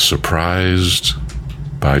title is Surprised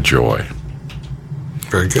by Joy.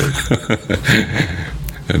 Very good.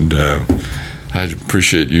 And I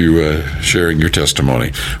appreciate you sharing your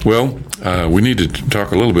testimony. Well, we need to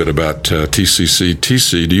talk a little bit about TCC.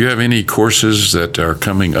 TC, do you have any courses that are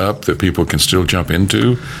coming up that people can still jump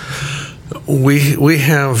into? We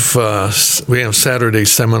have Saturday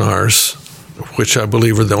seminars, which I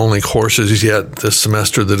believe are the only courses yet this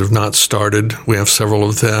semester that have not started. We have several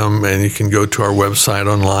of them, and you can go to our website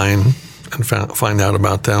online and find out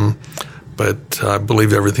about them. But I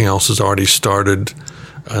believe everything else has already started,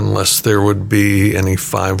 unless there would be any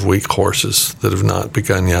 5-week courses that have not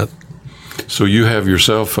begun yet. So you have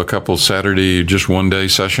yourself a couple Saturday, just one-day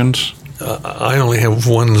sessions? I only have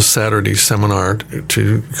one Saturday seminar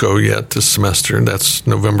to go yet this semester, and that's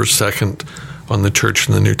November 2nd on the Church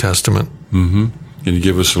in the New Testament. Mm-hmm. Can you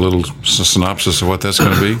give us a little synopsis of what that's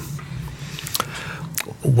going to be?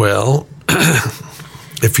 Well,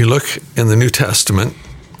 if you look in the New Testament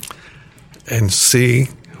and see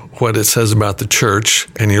what it says about the church,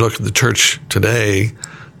 and you look at the church today,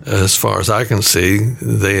 as far as I can see,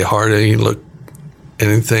 they hardly look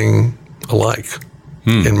anything alike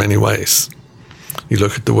in many ways. You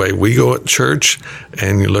look at the way we go at church,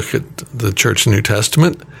 and you look at the church in the New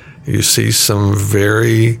Testament, you see some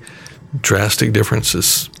very drastic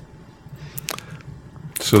differences.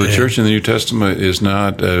 So the church in the New Testament is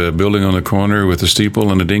not a building on the corner with a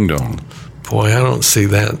steeple and a ding-dong? Boy, I don't see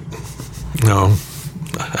that. No,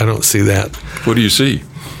 I don't see that. What do you see?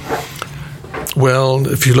 Well,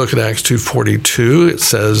 if you look at Acts 2:42, it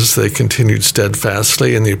says they continued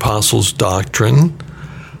steadfastly in the apostles' doctrine,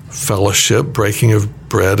 fellowship, breaking of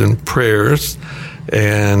bread, and prayers,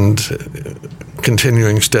 and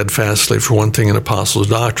continuing steadfastly for one thing in apostles'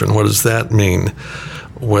 doctrine. What does that mean?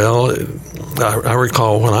 Well, I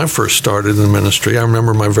recall when I first started in the ministry, I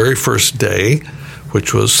remember my very first day,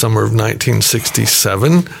 which was summer of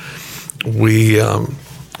 1967.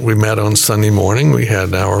 We met on Sunday morning. We had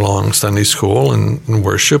an hour-long Sunday school and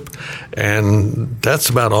worship, and that's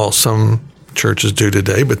about all some churches do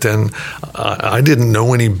today. But then I didn't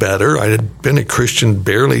know any better. I had been a Christian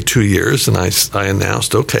barely 2 years, and I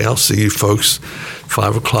announced, okay, I'll see you folks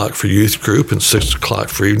 5 o'clock for youth group and 6 o'clock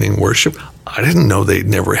for evening worship. I didn't know they'd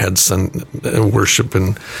never had worship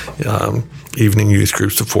and evening youth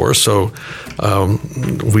groups before. So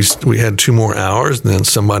we had 2 more hours, and then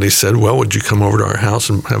somebody said, well, would you come over to our house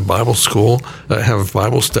and have Bible school, have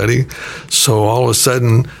Bible study? So all of a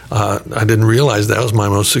sudden, I didn't realize that was my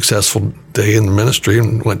most successful day in the ministry,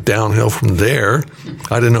 and went downhill from there.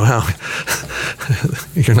 I didn't know how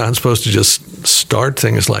you're not supposed to just start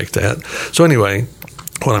things like that. So anyway,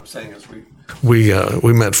 what I'm saying is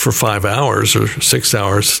we met for 5 hours or 6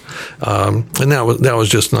 hours, and that was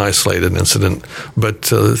just an isolated incident. But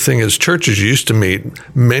the thing is, churches used to meet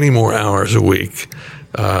many more hours a week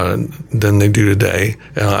than they do today.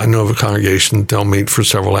 I know of a congregation that they'll meet for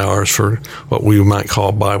several hours for what we might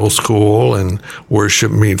call Bible school, and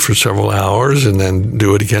worship meet for several hours, and then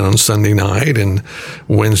do it again on Sunday night and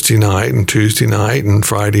Wednesday night and Tuesday night and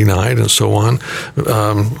Friday night and so on.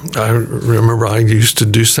 I remember I used to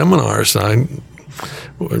do seminars. I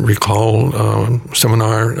recall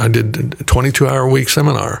seminar. I did a 22-hour-a-week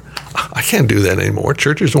seminar. I can't do that anymore.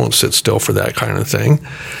 Churches won't sit still for that kind of thing.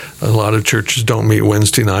 A lot of churches don't meet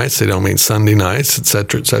Wednesday nights. They don't meet Sunday nights, et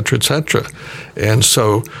cetera, et cetera, et cetera. And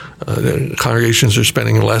so congregations are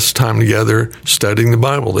spending less time together studying the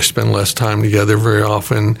Bible. They spend less time together very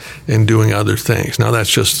often in doing other things. Now,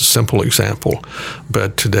 that's just a simple example.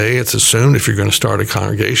 But today it's assumed if you're going to start a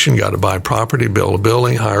congregation, you got to buy property, build a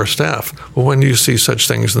building, hire staff. Well, when do you see such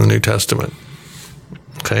things in the New Testament?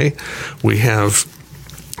 Okay? We have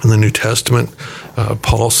in the New Testament,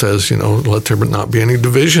 Paul says, let there not be any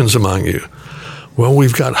divisions among you. Well,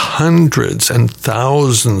 we've got hundreds and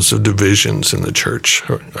thousands of divisions in the church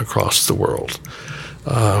across the world.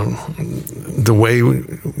 The way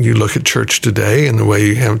you look at church today and the way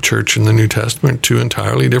you have church in the New Testament, two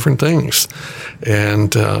entirely different things.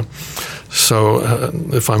 And so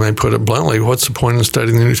if I may put it bluntly, what's the point in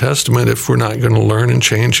studying the New Testament if we're not going to learn and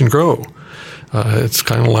change and grow? It's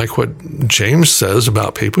kind of like what James says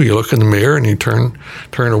about people. You look in the mirror and you turn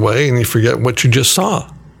away and you forget what you just saw.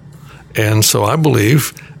 And so I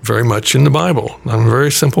believe very much in the Bible. I'm a very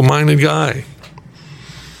simple-minded guy.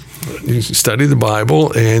 You study the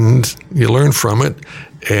Bible and you learn from it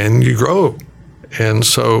and you grow. And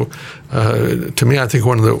so, to me, I think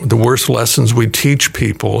one of the worst lessons we teach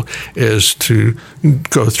people is to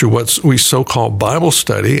go through what we so-called Bible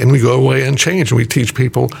study, and we go away and change. And we teach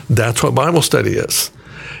people that's what Bible study is.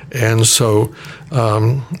 And so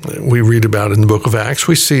we read about it in the book of Acts.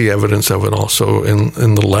 We see evidence of it also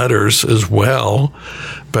in the letters as well.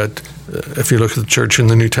 But if you look at the church in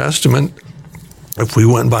the New Testament, if we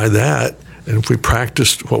went by that, and if we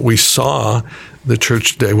practiced what we saw, the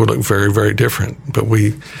church today would look very, very different. But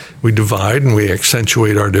we divide and we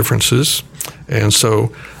accentuate our differences. And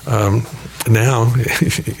so now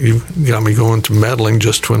you've got me going to meddling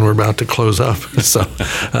just when we're about to close up. So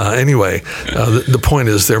anyway, the point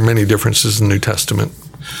is there are many differences in the New Testament.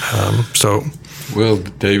 Well,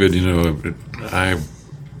 David, I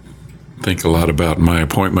think a lot about my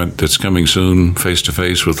appointment that's coming soon,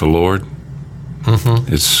 face-to-face with the Lord.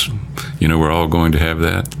 Mm-hmm. It's, we're all going to have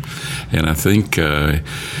that. And I think,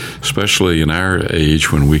 especially in our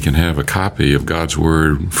age, when we can have a copy of God's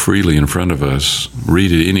Word freely in front of us,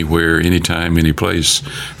 read it anywhere, anytime, any place,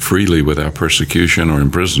 freely without persecution or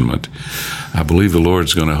imprisonment, I believe the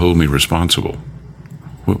Lord's going to hold me responsible.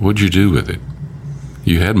 What'd you do with it?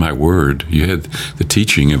 You had my Word. You had the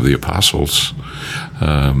teaching of the apostles.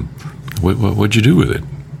 What'd you do with it?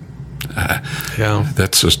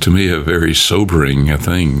 That's just, to me, a very sobering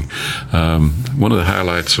thing. One of the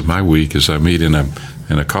highlights of my week is I meet in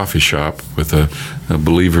a coffee shop with a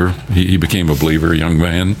believer. He became a believer, a young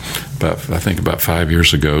man, about 5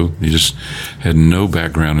 years ago. He just had no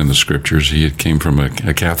background in the Scriptures. He came from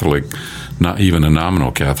a Catholic, not even a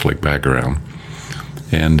nominal Catholic background.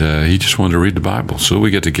 And he just wanted to read the Bible. So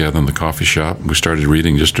we get together in the coffee shop. We started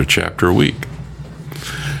reading just a chapter a week.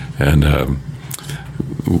 And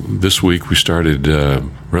this week we started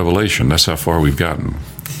Revelation. That's how far we've gotten,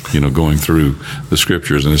 going through the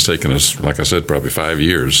Scriptures. And it's taken us, like I said, probably 5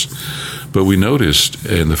 years. But we noticed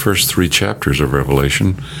in the first 3 chapters of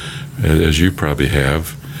Revelation, as you probably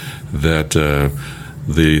have, that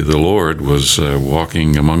the Lord was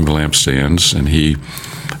walking among the lampstands, and he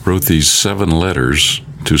wrote these 7 letters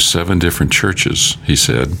to 7 different churches, he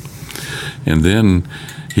said. And then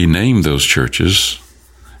he named those churches,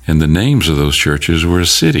 and the names of those churches were a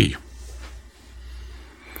city.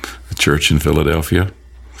 The church in Philadelphia,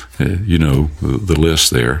 the list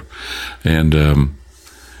there. And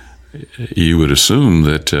you would assume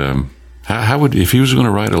that, if he was going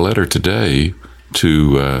to write a letter today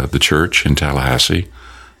to the church in Tallahassee,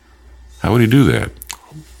 how would he do that?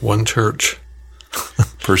 One church.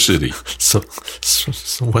 Per city. So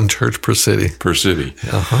one church per city. Per city.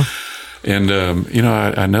 Uh-huh. And,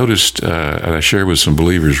 I noticed, and I shared with some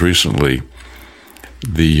believers recently,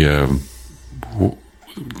 the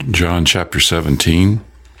John chapter 17,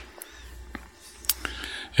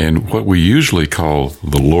 and what we usually call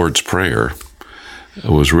the Lord's Prayer,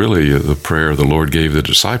 was really the prayer the Lord gave the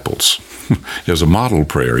disciples. It was a model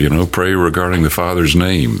prayer, pray regarding the Father's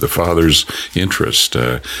name, the Father's interest,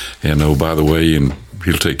 and oh, by the way, and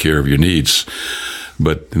He'll take care of your needs.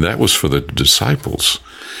 But that was for the disciples.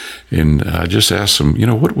 And I just asked them,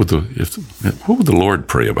 what would the Lord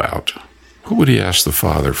pray about? What would He ask the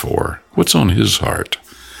Father for? What's on His heart?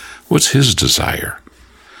 What's His desire?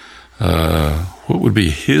 What would be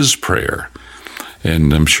His prayer?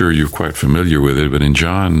 And I'm sure you're quite familiar with it, but in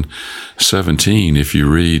John 17, if you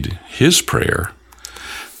read His prayer,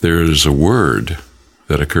 there is a word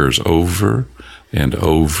that occurs over and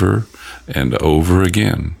over and over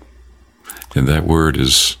again. And that word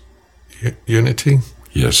is unity?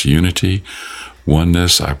 Yes, unity,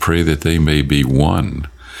 oneness. I pray that they may be one.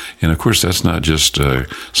 And of course, that's not just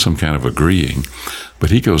some kind of agreeing,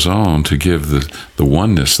 but he goes on to give the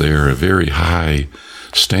oneness there a very high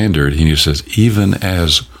standard. And he says, even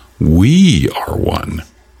as we are one.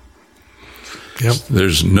 Yep.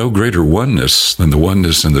 There's no greater oneness than the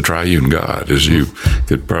oneness in the triune God, as you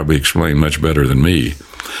could probably explain much better than me.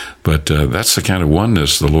 But that's the kind of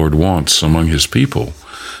oneness the Lord wants among His people.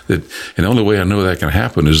 And the only way I know that can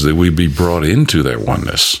happen is that we be brought into that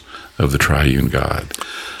oneness of the triune God.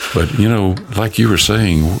 But, like you were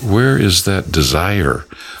saying, where is that desire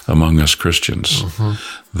among us Christians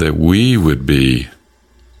that we would be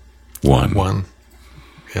one? One,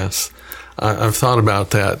 yes. I've thought about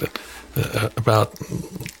that, about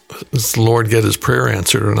does the Lord get His prayer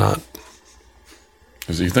answered or not?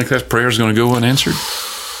 Do you think that prayer is going to go unanswered?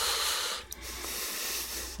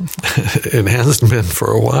 It hasn't been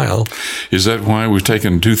for a while. Is that why we've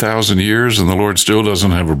taken 2,000 years and the Lord still doesn't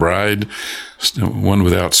have a bride, one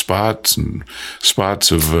without spots and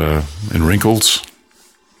wrinkles?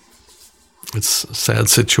 It's a sad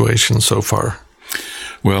situation so far.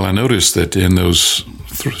 Well, I noticed that in those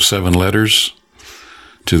 7 letters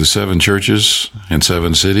to the 7 churches in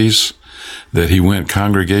 7 cities, that He went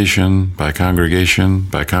congregation by congregation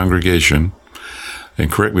by congregation. And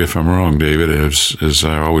correct me if I'm wrong, David, as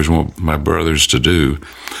I always want my brothers to do,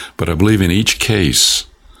 but I believe in each case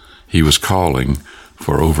He was calling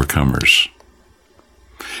for overcomers.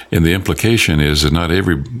 And the implication is that not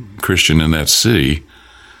every Christian in that city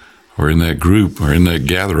or in that group or in that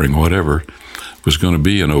gathering, whatever, was going to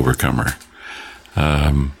be an overcomer.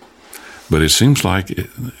 But it seems like,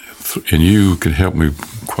 and you could help me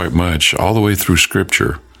quite much, all the way through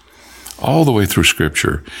Scripture,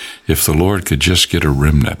 if the Lord could just get a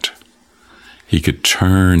remnant, He could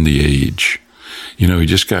turn the age. He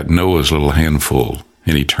just got Noah's little handful,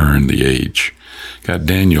 and He turned the age. Got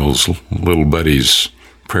Daniel's little buddies,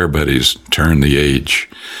 prayer buddies, turned the age.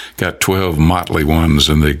 Got 12 motley ones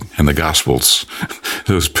in the Gospels,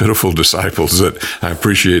 those pitiful disciples that I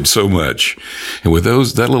appreciate so much. And with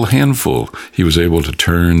that little handful, He was able to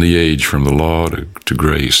turn the age from the law to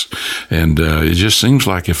grace. And it just seems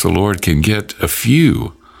like if the Lord can get a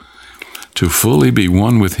few to fully be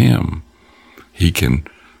one with Him, He can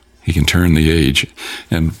turn the age.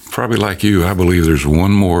 And probably like you, I believe there's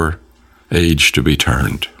one more age to be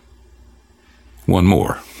turned. One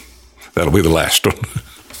more. That'll be the last one.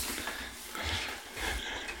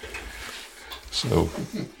 So,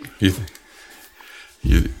 you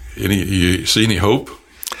see any hope?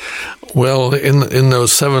 Well, in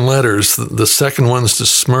those 7 letters, the second one's to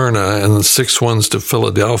Smyrna and the 6th one's to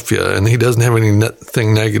Philadelphia, and he doesn't have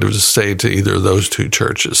anything negative to say to either of those 2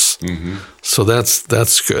 churches. Mm-hmm. So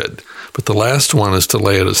that's good. But the last one is to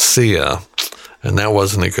Laodicea, and that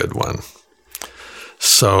wasn't a good one.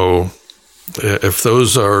 So if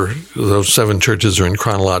those 7 churches are in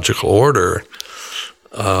chronological order,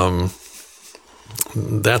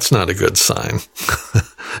 that's not a good sign.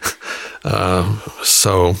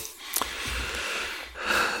 So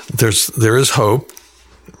there is hope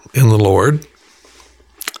in the Lord,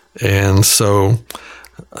 and so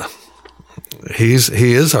He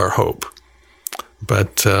is our hope.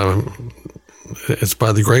 But it's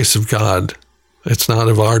by the grace of God. It's not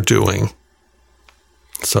of our doing.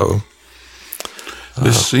 So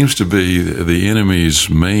this seems to be the enemy's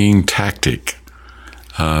main tactic.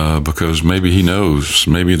 Because maybe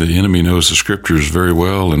the enemy knows the Scriptures very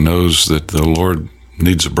well and knows that the Lord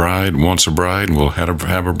needs a bride, wants a bride, and will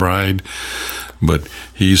have a bride. But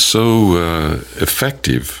he's so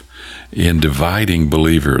effective in dividing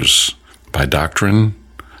believers by doctrine,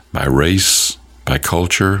 by race, by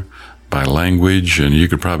culture, by language, and you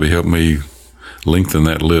could probably help me lengthen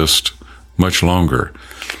that list much longer.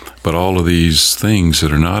 But all of these things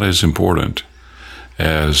that are not as important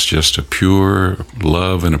as just a pure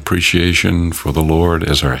love and appreciation for the Lord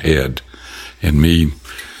as our head, and me,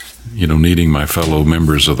 needing my fellow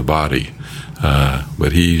members of the body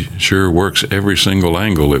but he sure works every single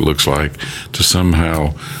angle, it looks like, to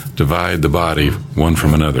somehow divide the body one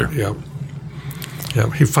from another. Yep.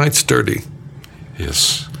 Yep. He fights dirty.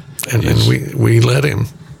 Yes. And we let him,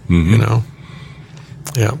 you know.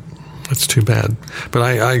 Yeah, that's too bad. But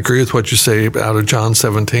I agree with what you say out of John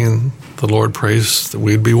 17. The Lord prays that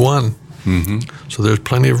we'd be one. So there's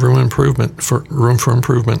plenty of room for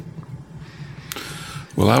improvement.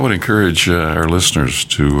 Well, I would encourage our listeners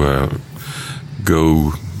to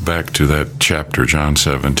go back to that chapter, John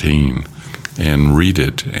 17, and read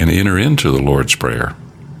it and enter into the Lord's Prayer.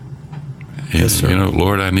 And, Yes, sir. you know,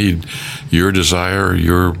 Lord, I need your desire,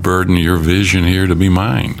 your burden, your vision here to be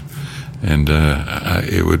mine. And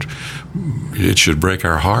it should break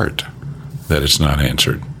our heart that it's not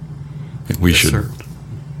answered. We should sir.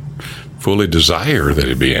 fully desire that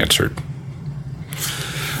it be answered.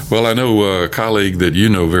 Well, I know a colleague that you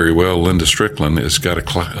know very well, Linda Strickland, has got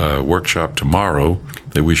a workshop tomorrow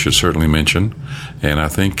that we should certainly mention. And I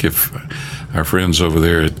think if our friends over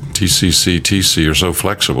there at TCC are so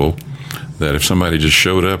flexible that if somebody just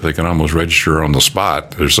showed up, they can almost register on the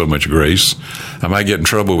spot. There's so much grace. I might get in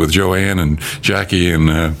trouble with Joanne and Jackie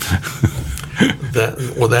and...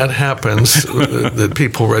 That happens, that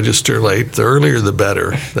people register late. The earlier, the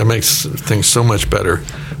better. That makes things so much better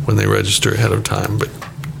when they register ahead of time. But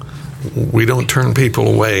we don't turn people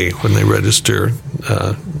away when they register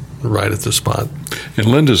right at the spot. And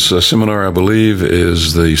Linda's seminar, I believe,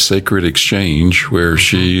 is the Sacred Exchange, where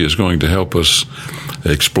she is going to help us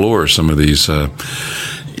explore some of these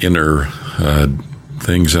inner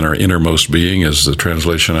things in our innermost being, as the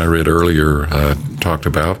translation I read earlier talked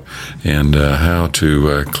about, and how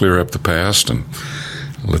to clear up the past and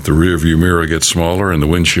let the rearview mirror get smaller and the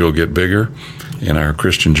windshield get bigger in our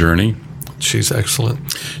Christian journey. She's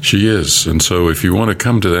excellent. She is. And so if you want to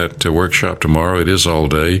come to that workshop tomorrow, it is all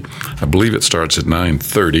day. I believe it starts at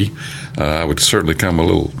 9:30. I would certainly come a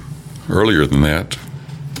little earlier than that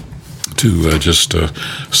to just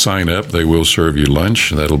sign up. They will serve you lunch.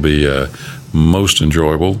 That'll be most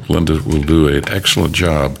enjoyable. Linda will do an excellent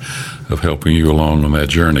job of helping you along on that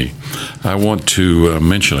journey. I want to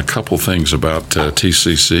mention a couple things about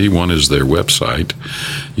TCC. One is their website.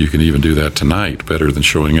 You can even do that tonight, better than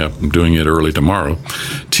showing up and doing it early tomorrow.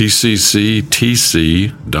 tcctc.org,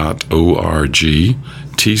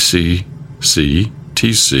 tcctc.org,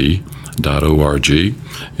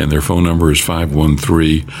 and their phone number is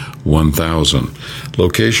 513-1000.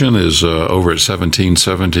 Location is over at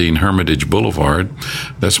 1717 Hermitage Boulevard.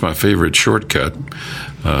 That's my favorite shortcut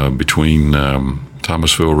between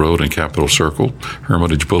Thomasville Road and Capitol Circle.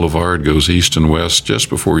 Hermitage Boulevard goes east and west just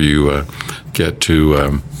before you get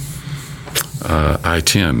to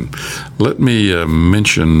I-10. Let me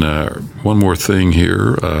mention one more thing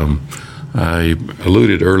here. I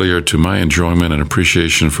alluded earlier to my enjoyment and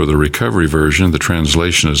appreciation for the recovery version. The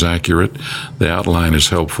translation is accurate. The outline is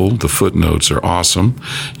helpful. The footnotes are awesome.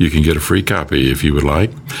 You can get a free copy if you would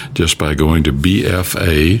like, just by going to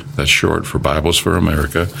BFA, that's short for Bibles for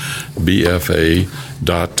America, BFA.org,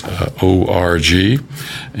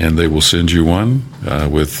 and they will send you one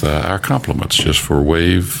with our compliments just for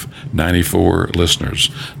Wave 94 listeners.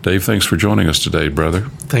 Dave, thanks for joining us today, brother.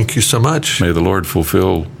 Thank you so much. May the Lord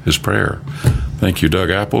fulfill his prayer. Thank you, Doug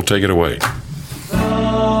Apple. Take it away. The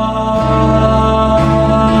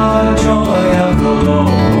joy of the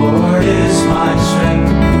Lord is my strength.